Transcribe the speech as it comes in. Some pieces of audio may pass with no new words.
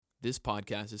This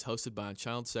podcast is hosted by a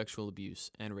child sexual abuse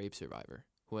and rape survivor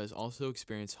who has also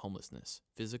experienced homelessness,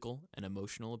 physical and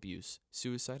emotional abuse,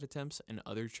 suicide attempts, and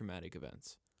other traumatic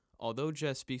events. Although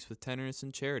Jess speaks with tenderness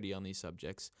and charity on these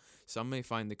subjects, some may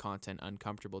find the content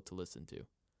uncomfortable to listen to.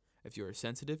 If you are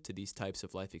sensitive to these types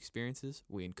of life experiences,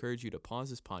 we encourage you to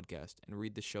pause this podcast and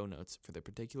read the show notes for the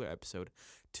particular episode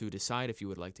to decide if you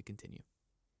would like to continue.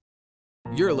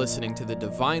 You're listening to the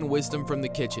Divine Wisdom from the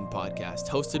Kitchen podcast,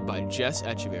 hosted by Jess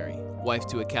Echeverry, wife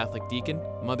to a Catholic deacon,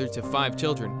 mother to 5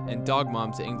 children, and dog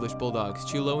mom to English bulldogs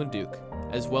Chulo and Duke,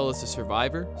 as well as a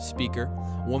survivor, speaker,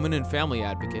 woman and family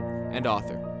advocate, and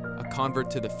author. A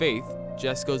convert to the faith,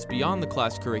 Jess goes beyond the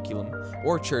class curriculum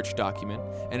or church document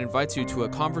and invites you to a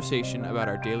conversation about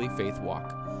our daily faith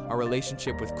walk, our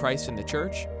relationship with Christ and the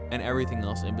church, and everything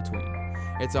else in between.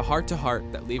 It's a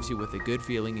heart-to-heart that leaves you with a good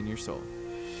feeling in your soul.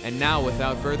 And now,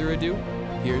 without further ado,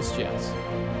 here's Jess.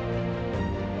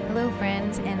 Hello,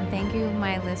 friends, and thank you,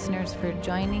 my listeners, for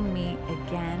joining me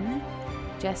again.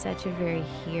 Jess Echeverry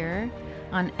here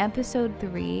on episode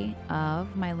 3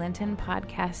 of my Lenten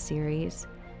podcast series,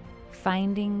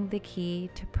 Finding the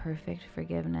Key to Perfect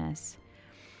Forgiveness.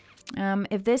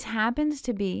 If this happens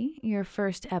to be your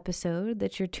first episode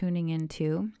that you're tuning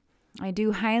into, I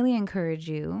do highly encourage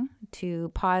you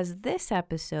to pause this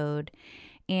episode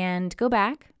and go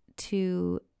back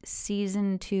to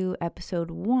season 2, episode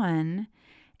 1,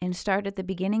 and start at the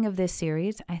beginning of this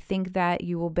series. I think that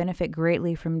you will benefit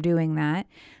greatly from doing that.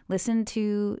 Listen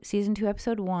to season 2,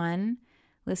 episode 1.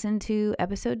 Listen to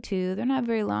episode 2. They're not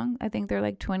very long. I think they're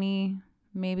like 20,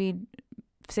 maybe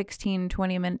 16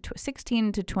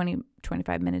 to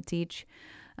 25 minutes each.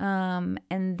 And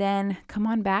then come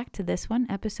on back to this one,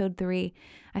 episode 3.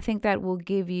 I think that will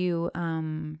give you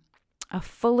a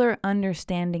fuller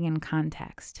understanding and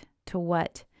context to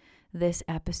what this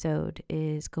episode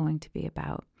is going to be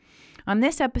about. On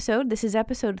this episode, this is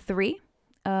episode 3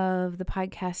 of the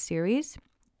podcast series,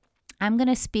 I'm going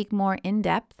to speak more in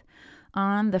depth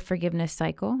on the forgiveness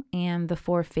cycle and the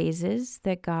 4 phases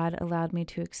that God allowed me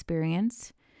to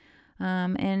experience.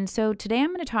 And so today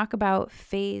I'm going to talk about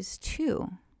phase 2.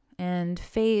 And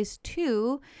phase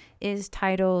 2 is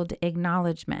titled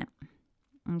Acknowledgement.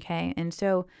 Okay, and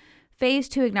so phase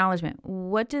 2 acknowledgement.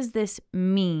 What does this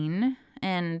mean?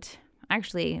 And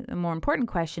actually, the more important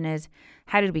question is,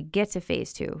 how did we get to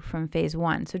phase 2 from phase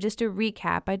 1? So just to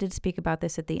recap, I did speak about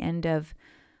this at the end of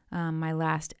my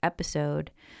last episode.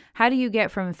 How do you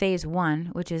get from phase 1,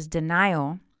 which is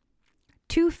denial,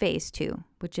 to phase 2,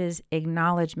 which is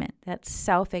acknowledgement? That's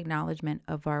self-acknowledgement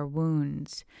of our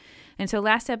wounds. And so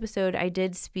last episode, I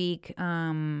did speak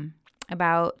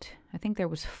about, I think there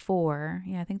was 4.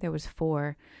 Yeah, I think there was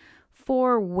 4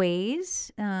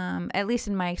 ways, at least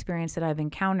in my experience that I've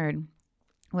encountered,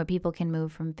 where people can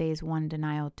move from phase 1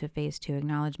 denial to phase 2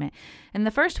 acknowledgement. And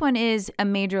the first one is a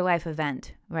major life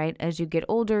event, right? As you get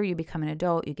older, you become an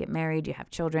adult, you get married, you have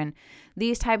children.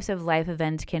 These types of life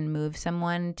events can move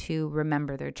someone to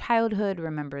remember their childhood,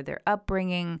 remember their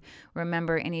upbringing,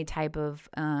 remember any type of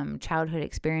childhood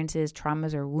experiences,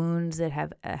 traumas, or wounds that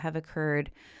have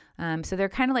occurred. So they're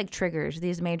kind of like triggers.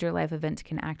 These major life events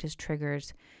can act as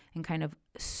triggers and kind of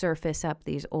surface up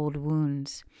these old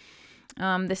wounds.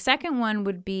 The second one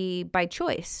would be by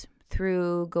choice,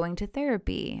 through going to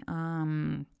therapy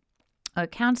or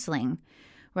counseling,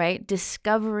 right?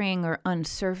 Discovering or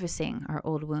unsurfacing our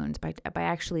old wounds by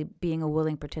actually being a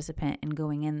willing participant and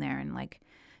going in there and like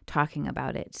talking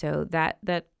about it. So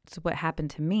that's what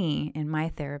happened to me in my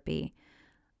therapy.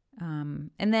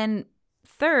 And then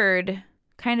third,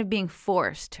 kind of being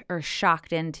forced or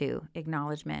shocked into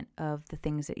acknowledgement of the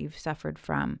things that you've suffered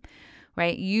from,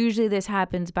 right? Usually this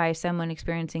happens by someone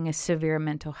experiencing a severe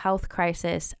mental health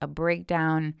crisis, a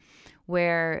breakdown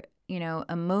where,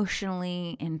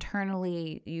 emotionally,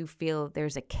 internally, you feel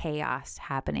there's a chaos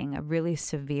happening, a really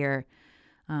severe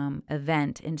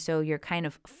event. And so you're kind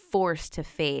of forced to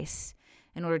face,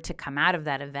 in order to come out of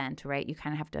that event, right? You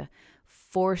kind of have to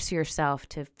force yourself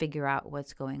to figure out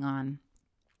what's going on.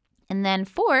 And then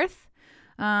fourth,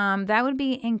 that would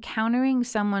be encountering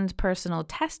someone's personal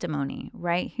testimony,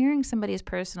 right? Hearing somebody's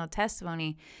personal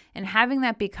testimony and having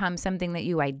that become something that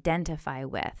you identify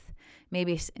with.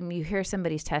 Maybe you hear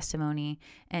somebody's testimony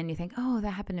and you think, oh,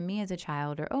 that happened to me as a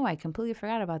child, or, oh, I completely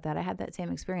forgot about that. I had that same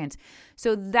experience.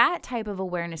 So that type of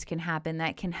awareness can happen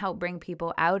that can help bring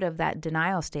people out of that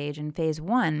denial stage in phase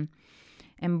 1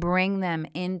 and bring them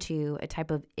into a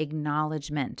type of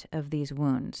acknowledgement of these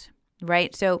wounds.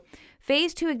 Right? So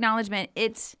phase 2 acknowledgement,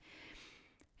 it's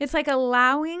like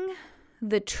allowing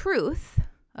the truth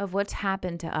of what's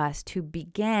happened to us to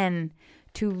begin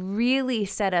to really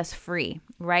set us free,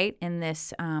 right? In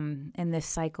this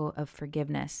cycle of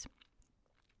forgiveness.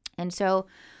 And so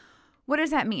what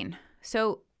does that mean?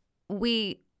 So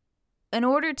in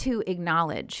order to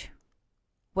acknowledge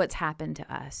what's happened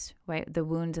to us, right? The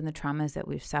wounds and the traumas that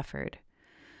we've suffered,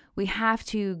 we have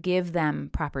to give them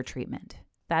proper treatment.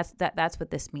 That's what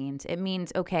this means. It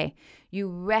means, okay, you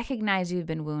recognize you've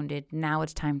been wounded. Now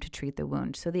it's time to treat the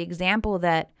wound. So the example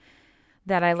that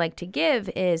I like to give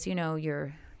is,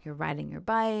 you're riding your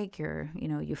bike,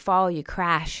 you fall, you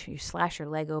crash, you slash your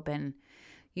leg open.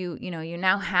 You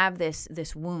now have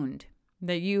this wound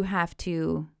that you have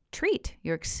to treat.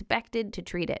 You're expected to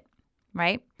treat it,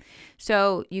 right?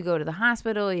 So you go to the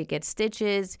hospital, you get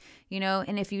stitches,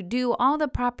 and if you do all the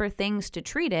proper things to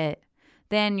treat it,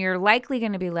 then you're likely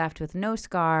going to be left with no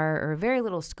scar or very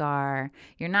little scar.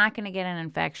 You're not going to get an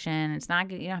infection. You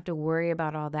don't have to worry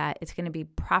about all that. It's going to be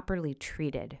properly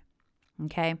treated.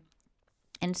 Okay?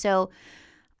 And so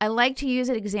I like to use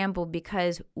an example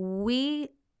because a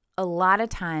lot of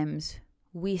times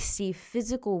we see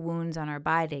physical wounds on our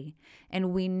body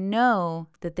and we know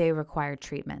that they require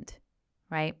treatment,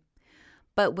 right?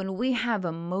 But when we have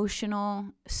emotional,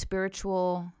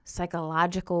 spiritual,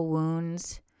 psychological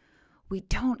wounds, we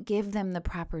don't give them the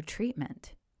proper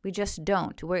treatment. We just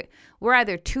don't. We're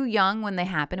either too young when they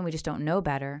happen and we just don't know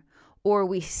better, or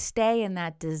we stay in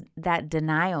that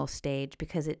denial stage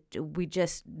because we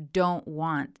just don't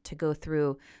want to go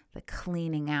through the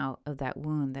cleaning out of that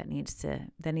wound that needs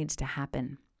to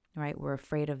happen, right? We're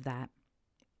afraid of that.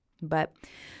 But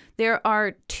there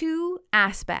are two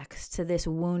aspects to this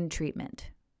wound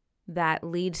treatment that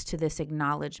leads to this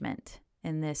acknowledgement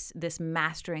and this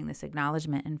mastering this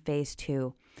acknowledgement in phase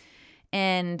 2.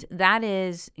 And that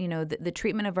is, the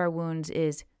treatment of our wounds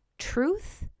is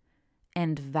truth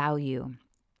and value.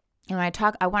 And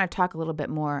I want to talk a little bit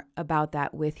more about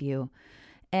that with you.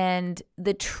 And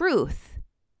the truth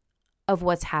of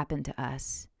what's happened to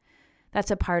us,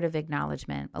 that's a part of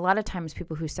acknowledgement. A lot of times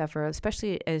people who suffer,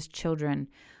 especially as children,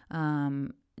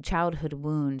 childhood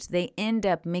wounds, they end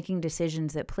up making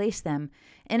decisions that place them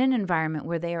in an environment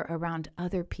where they are around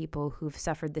other people who've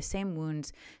suffered the same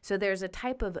wounds. So there's a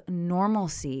type of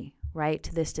normalcy, right,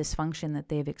 to this dysfunction that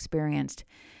they've experienced.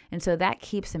 And so that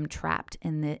keeps them trapped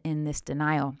in this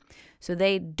denial. So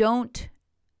they don't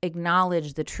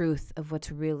acknowledge the truth of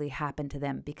what's really happened to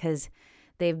them because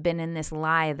they've been in this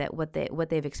lie that what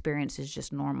they've experienced is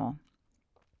just normal.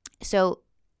 So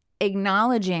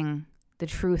acknowledging the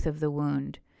truth of the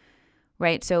wound,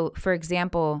 right? So, for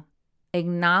example,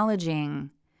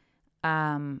 acknowledging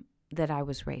that I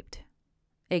was raped,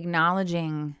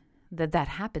 acknowledging that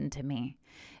happened to me,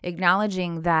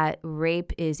 acknowledging that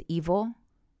rape is evil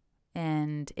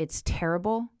and it's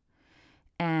terrible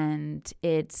and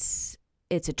it's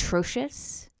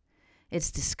atrocious,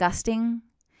 it's disgusting.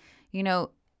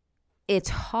 It's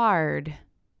hard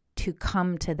to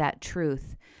come to that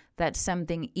truth that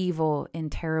something evil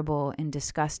and terrible and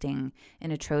disgusting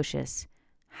and atrocious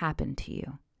happened to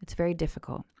you. It's very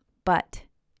difficult, but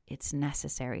it's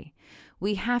necessary.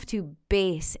 We have to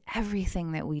base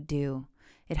everything that we do.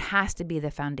 It has to be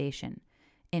the foundation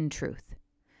in truth.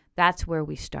 That's where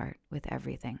we start with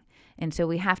everything. And so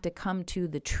we have to come to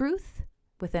the truth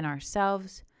within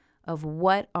ourselves of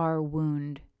what our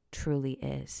wound truly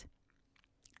is.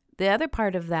 The other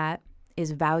part of that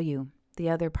is value, the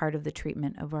other part of the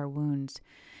treatment of our wounds.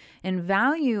 And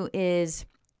value is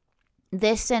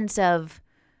this sense of,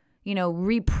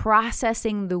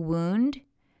 reprocessing the wound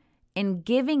and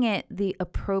giving it the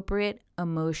appropriate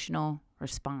emotional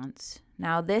response.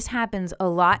 Now, this happens a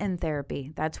lot in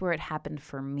therapy. That's where it happened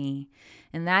for me.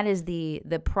 And that is the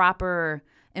proper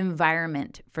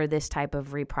environment for this type of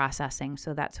reprocessing.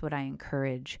 So that's what I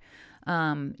encourage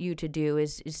you to do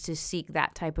is to seek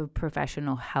that type of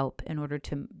professional help in order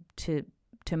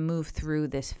to move through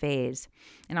this phase.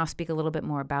 And I'll speak a little bit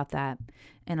more about that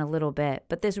in a little bit.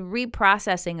 But this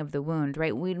reprocessing of the wound,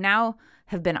 right? We now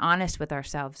have been honest with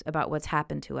ourselves about what's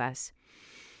happened to us.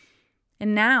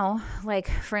 And now, like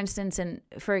for instance in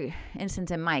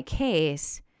my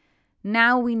case,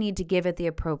 now we need to give it the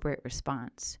appropriate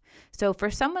response. So for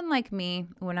someone like me,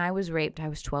 when I was raped, I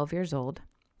was 12 years old.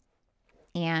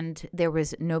 And there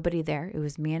was nobody there. It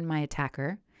was me and my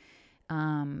attacker.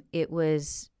 It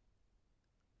was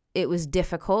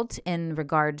difficult in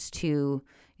regards to,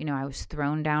 I was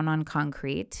thrown down on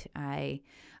concrete. I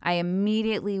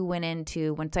immediately went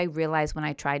into, once I realized when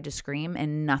I tried to scream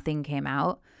and nothing came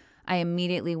out, I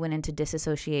immediately went into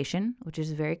disassociation, which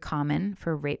is very common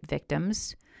for rape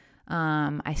victims.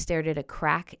 I stared at a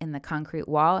crack in the concrete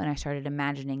wall and I started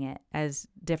imagining it as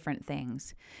different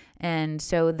things. And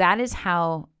so that is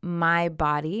how my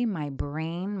body, my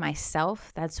brain,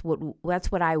 myself, that's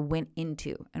what I went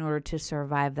into in order to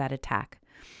survive that attack.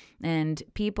 And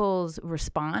people's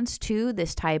response to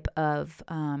this type of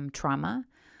trauma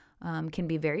can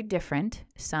be very different.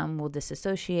 Some will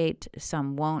disassociate,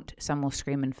 some won't, some will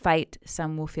scream and fight,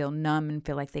 some will feel numb and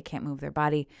feel like they can't move their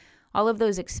body. All of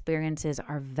those experiences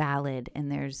are valid,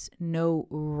 and there's no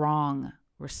wrong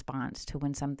response to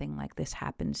when something like this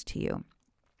happens to you.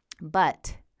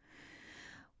 But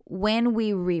when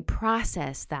we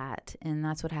reprocess that, and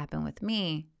that's what happened with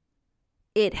me,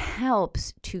 it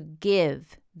helps to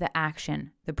give the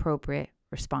action the appropriate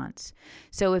response.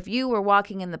 So if you were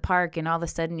walking in the park and all of a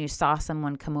sudden you saw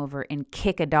someone come over and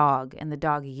kick a dog and the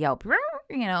dog yelped, would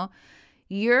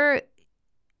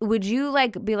you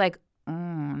be like,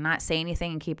 not say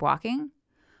anything and keep walking?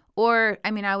 Or,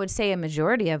 I would say a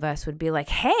majority of us would be like,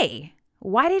 hey,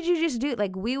 why did you just do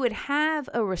it? We would have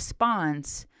a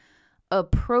response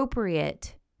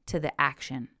appropriate to the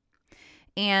action.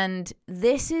 And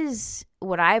this is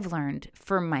what I've learned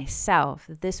for myself.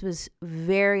 This was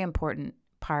very important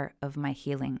part of my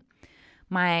healing.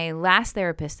 My last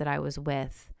therapist that I was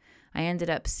with, I ended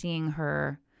up seeing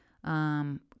her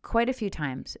quite a few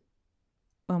times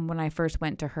when I first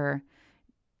went to her,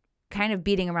 kind of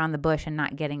beating around the bush and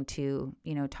not getting to,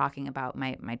 talking about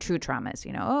my true traumas.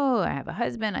 I have a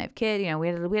husband, I have a kid. We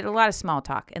had a lot of small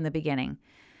talk in the beginning.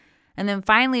 And then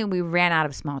finally we ran out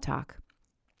of small talk.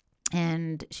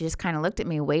 And she just kind of looked at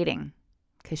me waiting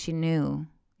because she knew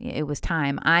it was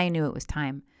time. I knew it was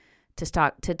time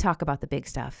to talk about the big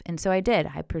stuff. And so I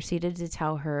did. I proceeded to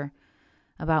tell her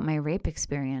about my rape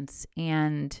experience.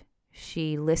 And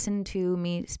she listened to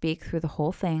me speak through the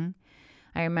whole thing.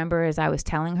 I remember as I was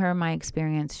telling her my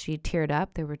experience, she teared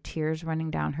up. There were tears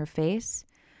running down her face.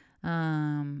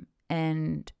 And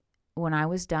when I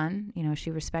was done, she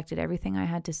respected everything I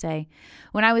had to say.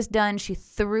 When I was done, she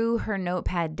threw her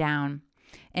notepad down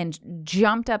and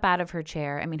jumped up out of her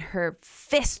chair. Her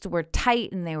fists were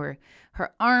tight and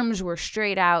her arms were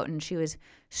straight out, and she was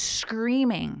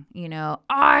screaming,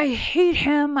 I hate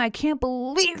him. I can't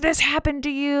believe this happened to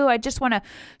you. I just want to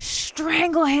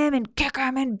strangle him and kick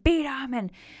him and beat him.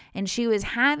 And she was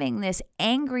having this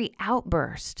angry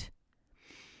outburst.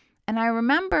 And I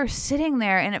remember sitting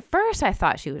there, and at first I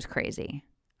thought she was crazy.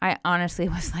 I honestly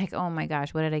was like, oh my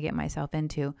gosh, what did I get myself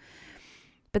into?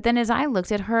 But then as I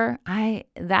looked at her,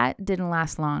 that didn't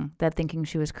last long, that thinking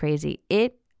she was crazy.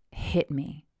 It hit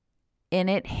me. And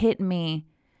it hit me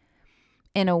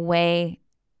in a way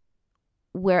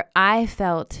where I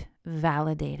felt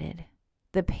validated.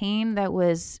 The pain that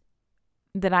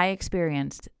I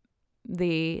experienced,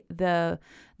 the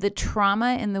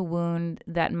trauma and the wound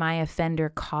that my offender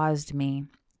caused me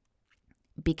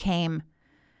became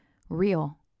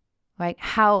real.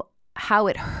 How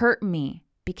it hurt me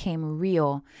became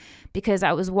real because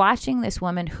I was watching this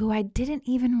woman who I didn't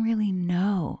even really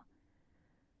know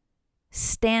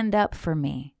stand up for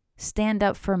me, stand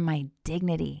up for my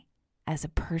dignity as a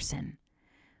person,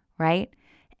 right?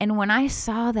 And when I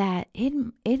saw that,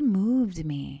 it moved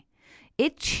me.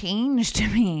 It changed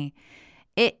me.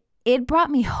 It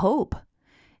brought me hope.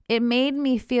 It made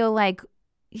me feel like,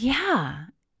 yeah,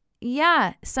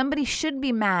 somebody should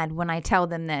be mad when I tell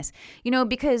them this,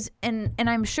 because, and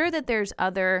I'm sure that there's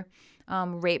other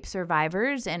rape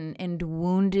survivors and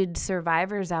wounded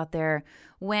survivors out there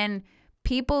when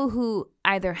people who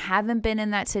either haven't been in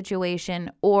that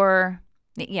situation or,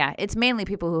 it's mainly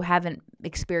people who haven't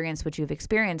experienced what you've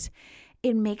experienced,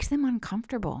 it makes them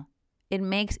uncomfortable. It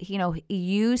makes,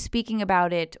 you speaking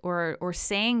about it or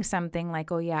saying something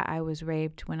like, oh yeah, I was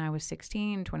raped when I was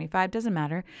 16, 25, doesn't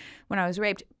matter. When I was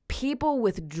raped, people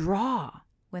withdraw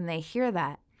when they hear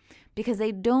that because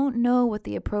they don't know what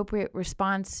the appropriate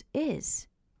response is,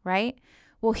 right?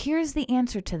 Well, here's the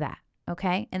answer to that,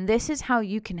 okay? And this is how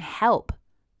you can help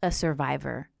a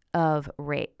survivor of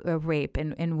rape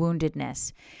and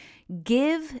woundedness.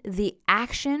 Give the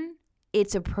action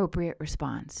its appropriate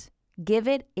response. Give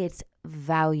it its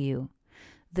value.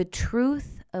 The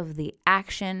truth of the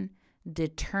action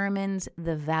determines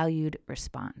the valued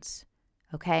response.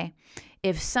 Okay?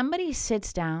 If somebody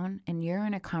sits down and you're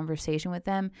in a conversation with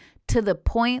them to the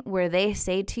point where they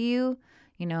say to you,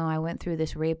 I went through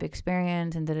this rape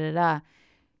experience and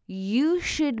you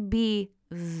should be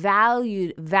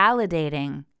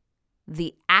validating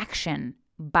the action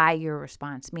by your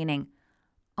response, meaning,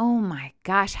 oh my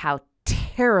gosh, how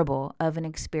terrible of an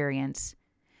experience.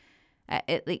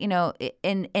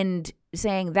 And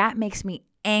saying that makes me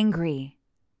angry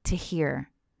to hear.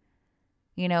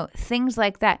 things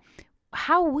like that.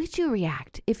 How would you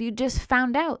react if you just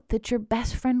found out that your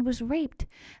best friend was raped?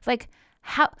 Like,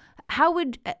 how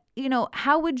would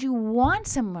you want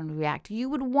someone to react? You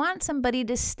would want somebody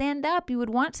to stand up. You would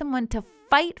want someone to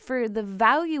fight for the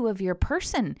value of your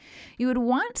person. You would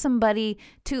want somebody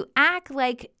to act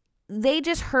like they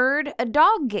just heard a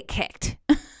dog get kicked.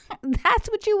 That's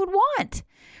what you would want.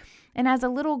 And as a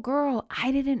little girl,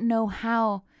 I didn't know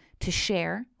how to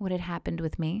share what had happened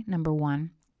with me, number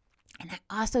one. And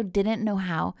I also didn't know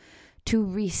how to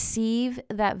receive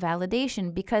that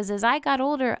validation, because as I got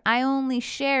older, I only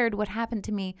shared what happened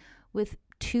to me with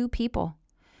 2 people.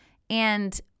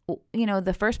 And,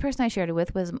 the first person I shared it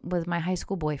with was my high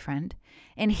school boyfriend.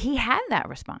 And he had that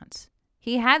response.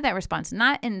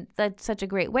 Not in such a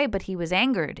great way, but he was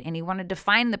angered and he wanted to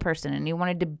find the person and he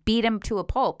wanted to beat him to a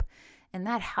pulp. And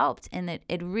that helped. And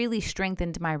it really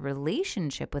strengthened my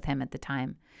relationship with him at the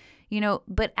time.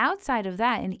 But outside of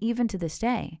that, and even to this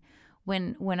day,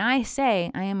 when I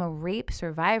say I am a rape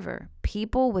survivor,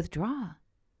 people withdraw.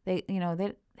 They don't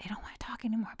want to talk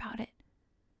anymore about it.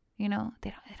 They don't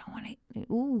want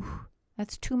to. Ooh,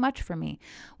 that's too much for me.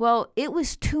 Well, it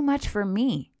was too much for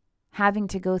me having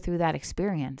to go through that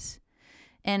experience,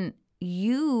 and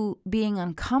you being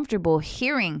uncomfortable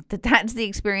hearing that that's the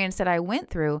experience that I went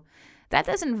through. That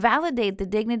doesn't validate the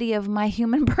dignity of my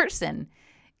human person.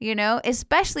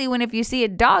 Especially when if you see a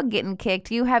dog getting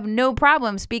kicked, you have no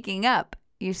problem speaking up,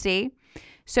 you see?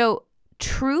 So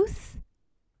truth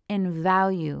and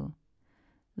value,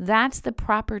 that's the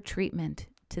proper treatment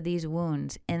to these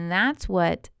wounds. And that's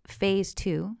what phase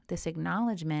 2, this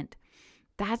acknowledgement,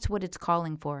 that's what it's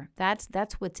calling for. That's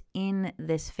what's in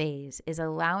this phase, is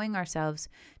allowing ourselves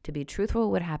to be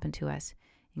truthful with what happened to us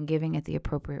and giving it the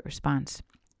appropriate response.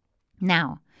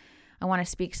 Now, I want to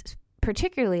speak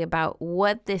particularly about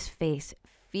what this phase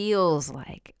feels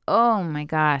like. Oh my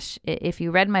gosh. If you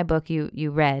read my book,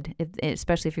 you read,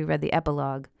 especially if you read the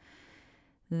epilogue,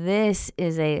 this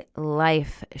is a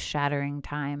life-shattering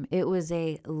time. It was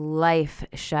a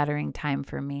life-shattering time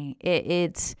for me.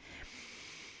 It's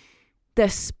the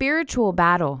spiritual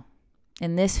battle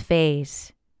in this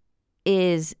phase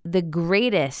is the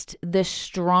greatest, the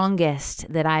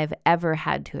strongest that I've ever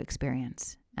had to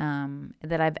experience. And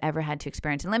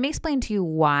let me explain to you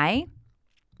why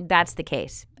that's the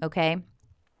case, okay?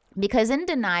 Because in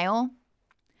denial,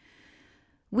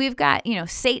 we've got,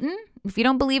 Satan. If you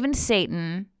don't believe in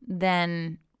Satan,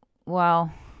 then,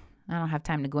 well, I don't have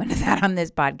time to go into that on this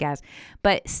podcast.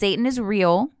 But Satan is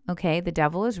real, okay? The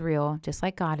devil is real, just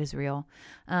like God is real.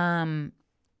 And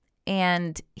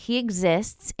he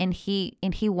exists, and he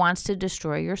wants to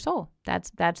destroy your soul.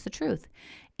 That's the truth.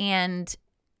 And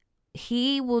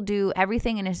he will do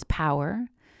everything in his power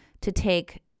to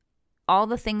take all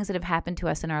the things that have happened to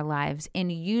us in our lives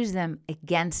and use them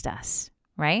against us,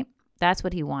 right? That's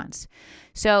what he wants.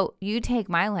 So you take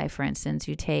my life, for instance,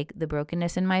 you take the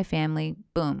brokenness in my family,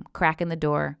 boom, crack in the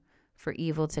door for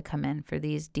evil to come in, for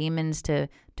these demons to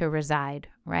reside,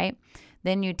 right?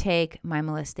 Then you take my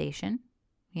molestation,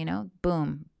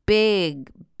 boom,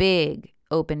 big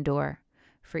open door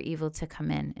for evil to come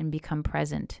in and become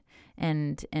present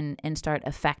and start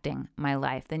affecting my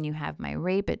life. Then you have my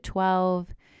rape at 12,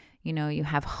 you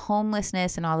have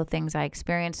homelessness and all the things I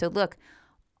experienced. So look,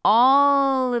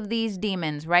 all of these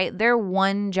demons, right? Their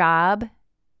one job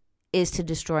is to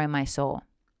destroy my soul.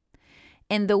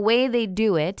 And the way they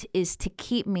do it is to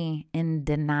keep me in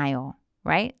denial,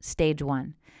 right? Stage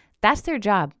 1. That's their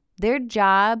job. Their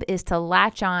job is to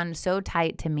latch on so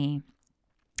tight to me,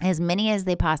 as many as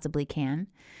they possibly can,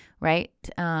 right?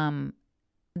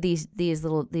 These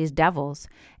devils,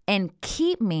 and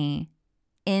keep me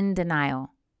in denial.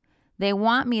 They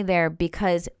want me there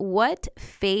because what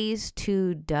phase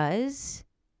 2 does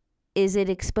is it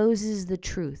exposes the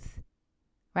truth,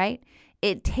 right?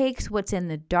 It takes what's in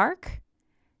the dark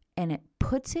and it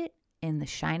puts it in the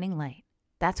shining light.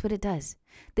 That's what it does.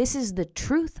 This is the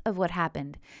truth of what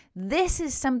happened. This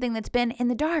is something that's been in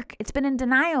the dark. It's been in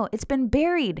denial. It's been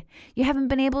buried. You haven't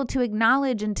been able to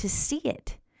acknowledge and to see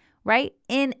it, right?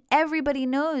 And everybody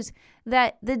knows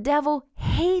that the devil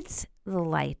hates the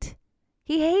light.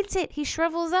 He hates it. He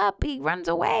shrivels up. He runs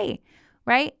away,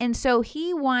 right? And so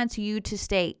he wants you to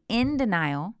stay in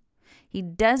denial. He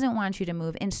doesn't want you to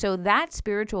move. And so that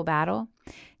spiritual battle,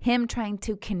 him trying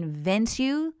to convince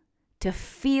you to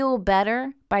feel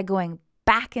better by going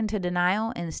back into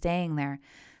denial and staying there,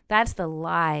 that's the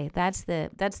lie. That's the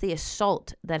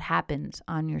assault that happens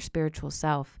on your spiritual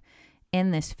self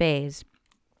in this phase.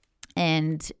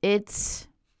 And it's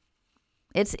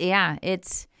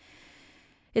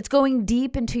going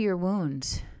deep into your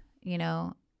wounds,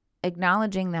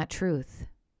 acknowledging that truth,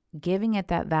 giving it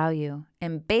that value,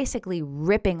 and basically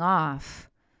ripping off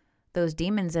those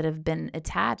demons that have been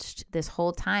attached this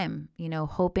whole time,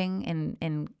 hoping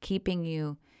and keeping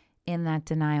you in that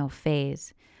denial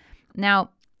phase. Now,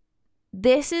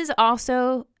 this is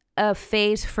also a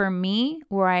phase for me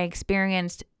where I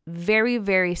experienced very,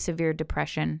 very severe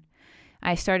depression.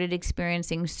 I started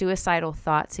experiencing suicidal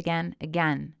thoughts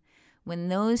again. When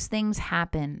those things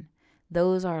happen,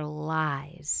 those are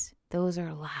lies. Those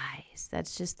are lies.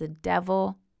 That's just the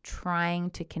devil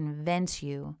trying to convince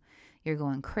you you're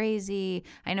going crazy.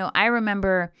 I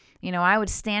remember, I would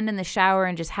stand in the shower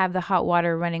and just have the hot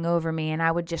water running over me, and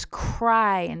I would just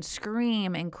cry and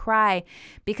scream and cry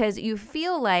because you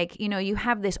feel like, you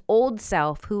have this old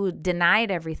self who denied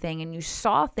everything, and you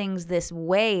saw things this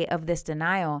way of this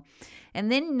denial.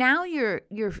 And then now you're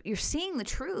seeing the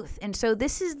truth. And so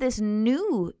this is this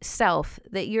new self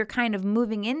that you're kind of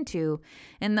moving into,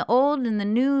 and the old and the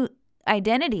new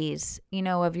identities,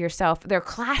 of yourself, they're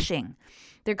clashing.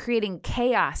 They're creating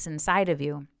chaos inside of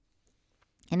you.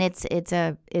 And it's just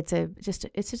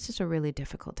a really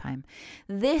difficult time.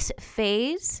 This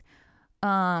phase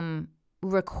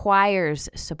requires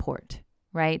support,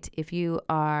 right? If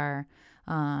you're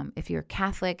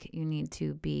Catholic, you need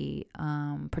to be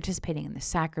participating in the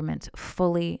sacraments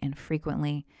fully and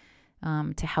frequently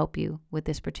to help you with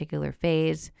this particular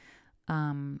phase.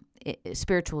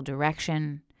 Spiritual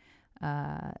direction.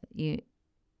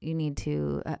 You need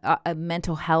to a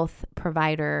mental health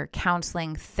provider,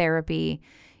 counseling, therapy,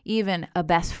 even a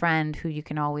best friend who you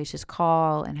can always just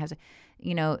call and have.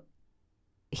 The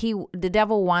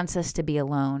devil wants us to be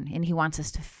alone, and he wants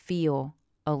us to feel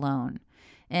alone.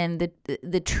 And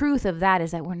the truth of that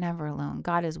is that we're never alone.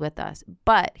 God is with us.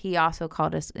 But he also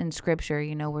called us in scripture,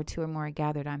 where two or more are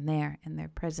gathered, I'm there in their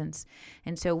presence.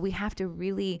 And so we have to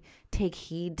really take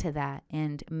heed to that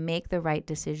and make the right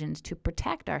decisions to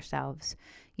protect ourselves,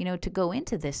 to go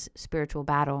into this spiritual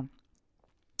battle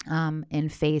in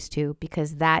phase 2,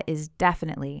 because that is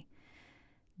definitely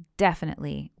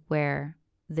where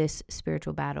this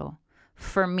spiritual battle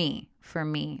for me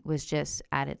was just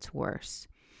at its worst.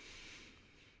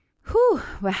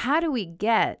 But how do we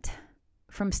get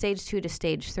from stage 2 to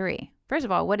stage 3? First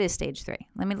of all, what is stage 3?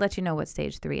 Let me let you know what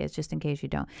stage 3 is, just in case you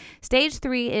don't. Stage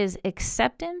 3 is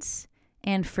acceptance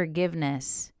and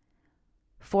forgiveness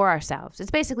for ourselves.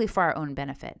 It's basically for our own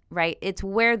benefit, right? It's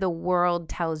where the world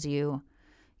tells you,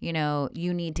 you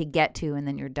need to get to, and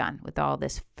then you're done with all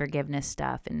this forgiveness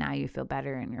stuff, and now you feel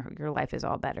better, and your life is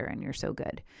all better, and you're so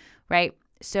good, right?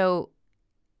 So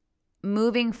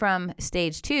moving from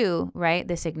stage 2, right,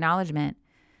 this acknowledgement,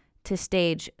 to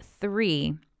stage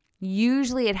 3,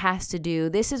 usually it has to do,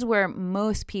 this is where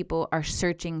most people are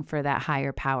searching for that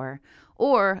higher power,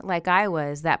 or like I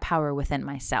was, that power within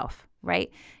myself,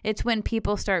 right? It's when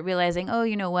people start realizing, oh,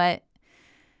 you know what,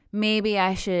 maybe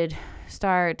I should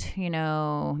start,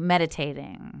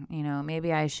 meditating,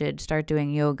 maybe I should start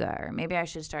doing yoga, or maybe I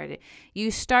should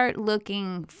you start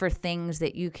looking for things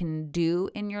that you can do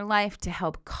in your life to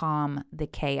help calm the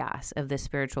chaos of the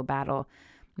spiritual battle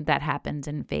that happens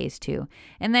in phase 2.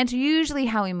 And that's usually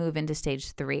how we move into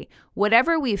stage 3.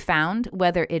 Whatever we found,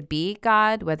 whether it be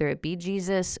God, whether it be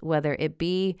Jesus, whether it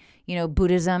be,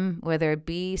 Buddhism, whether it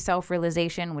be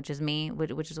self-realization, which is me,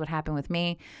 which is what happened with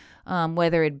me,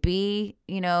 whether it be,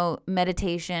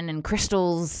 meditation and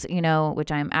crystals,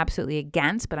 which I'm absolutely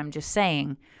against, but I'm just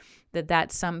saying that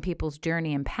that's some people's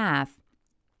journey and path.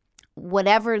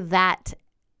 Whatever that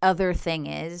other thing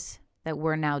is that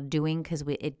we're now doing, because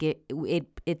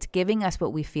it's giving us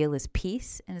what we feel is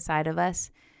peace inside of us,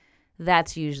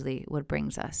 that's usually what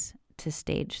brings us to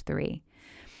stage 3.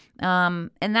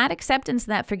 And that acceptance,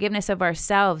 that forgiveness of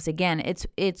ourselves, again,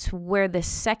 it's where the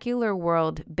secular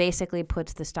world basically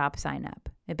puts the stop sign up.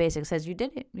 It basically says, you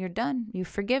did it, you're done, you've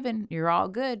forgiven, you're all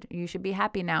good, you should be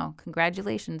happy now,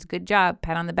 congratulations, good job,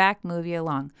 pat on the back, move you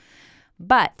along.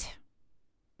 But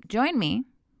join me,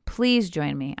 please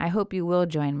join me, I hope you will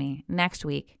join me next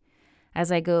week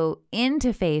as I go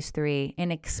into phase 3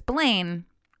 and explain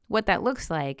what that looks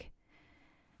like,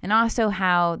 and also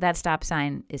how that stop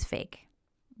sign is fake.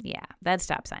 Yeah, that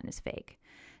stop sign is fake.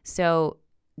 So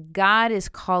God is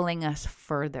calling us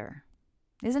further.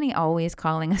 Isn't he always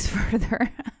calling us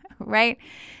further? Right?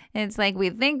 It's like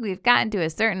we think we've gotten to a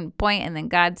certain point, and then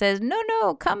God says,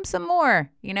 no, come some more.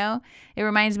 It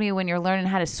reminds me when you're learning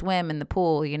how to swim in the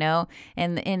pool,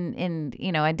 and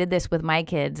I did this with my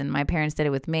kids, and my parents did it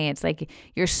with me. It's like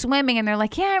you're swimming and they're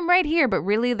like, yeah, I'm right here. But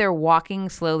really they're walking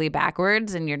slowly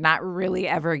backwards and you're not really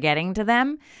ever getting to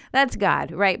them. That's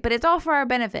God, right? But it's all for our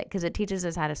benefit because it teaches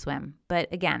us how to swim. But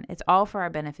again, it's all for our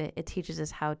benefit. It teaches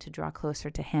us how to draw closer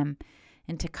to him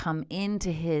and to come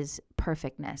into his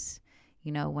perfectness,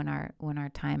 when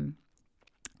our time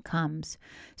comes.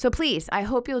 So please, I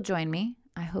hope you'll join me.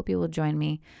 I hope you will join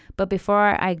me. But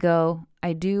before I go,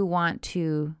 I do want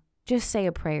to just say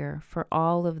a prayer for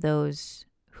all of those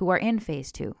who are in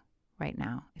phase 2 right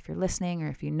now. If you're listening, or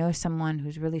if you know someone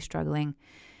who's really struggling,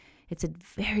 it's a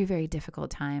very, very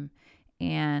difficult time.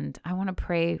 And I want to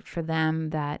pray for them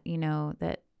that,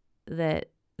 that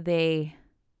the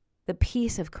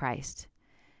peace of Christ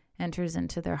enters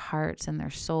into their hearts and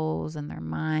their souls and their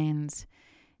minds,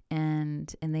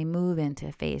 and they move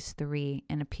into phase 3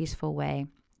 in a peaceful way.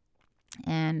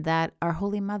 And that our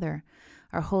Holy Mother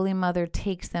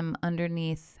takes them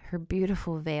underneath her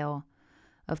beautiful veil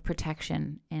of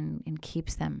protection and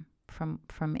keeps them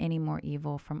from any more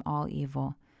evil, from all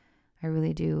evil. I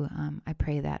really do. I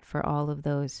pray that for all of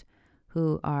those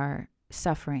who are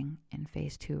suffering in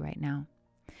phase 2 right now.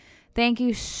 Thank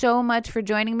you so much for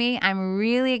joining me. I'm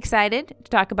really excited to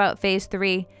talk about phase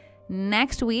 3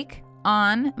 next week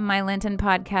on my Lenten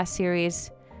podcast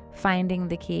series, Finding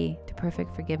the Key to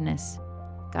Perfect Forgiveness.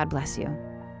 God bless you.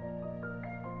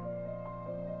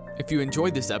 If you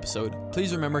enjoyed this episode,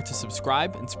 please remember to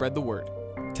subscribe and spread the word.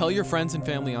 Tell your friends and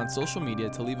family on social media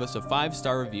to leave us a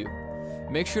 5-star review.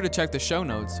 Make sure to check the show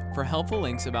notes for helpful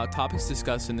links about topics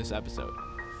discussed in this episode.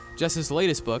 Jess's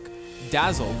latest book,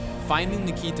 Dazzle, Finding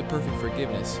the Key to Perfect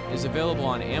Forgiveness, is available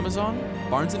on Amazon,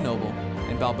 Barnes & Noble,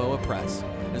 and Balboa Press,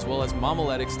 as well as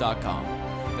Mommoletics.com.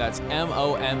 That's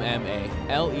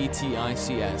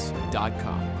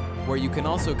MOMMALETICS.com, where you can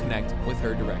also connect with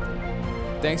her directly.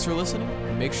 Thanks for listening,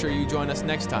 and make sure you join us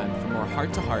next time for more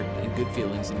heart-to-heart and good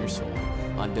feelings in your soul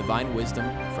on Divine Wisdom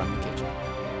from the Kitchen.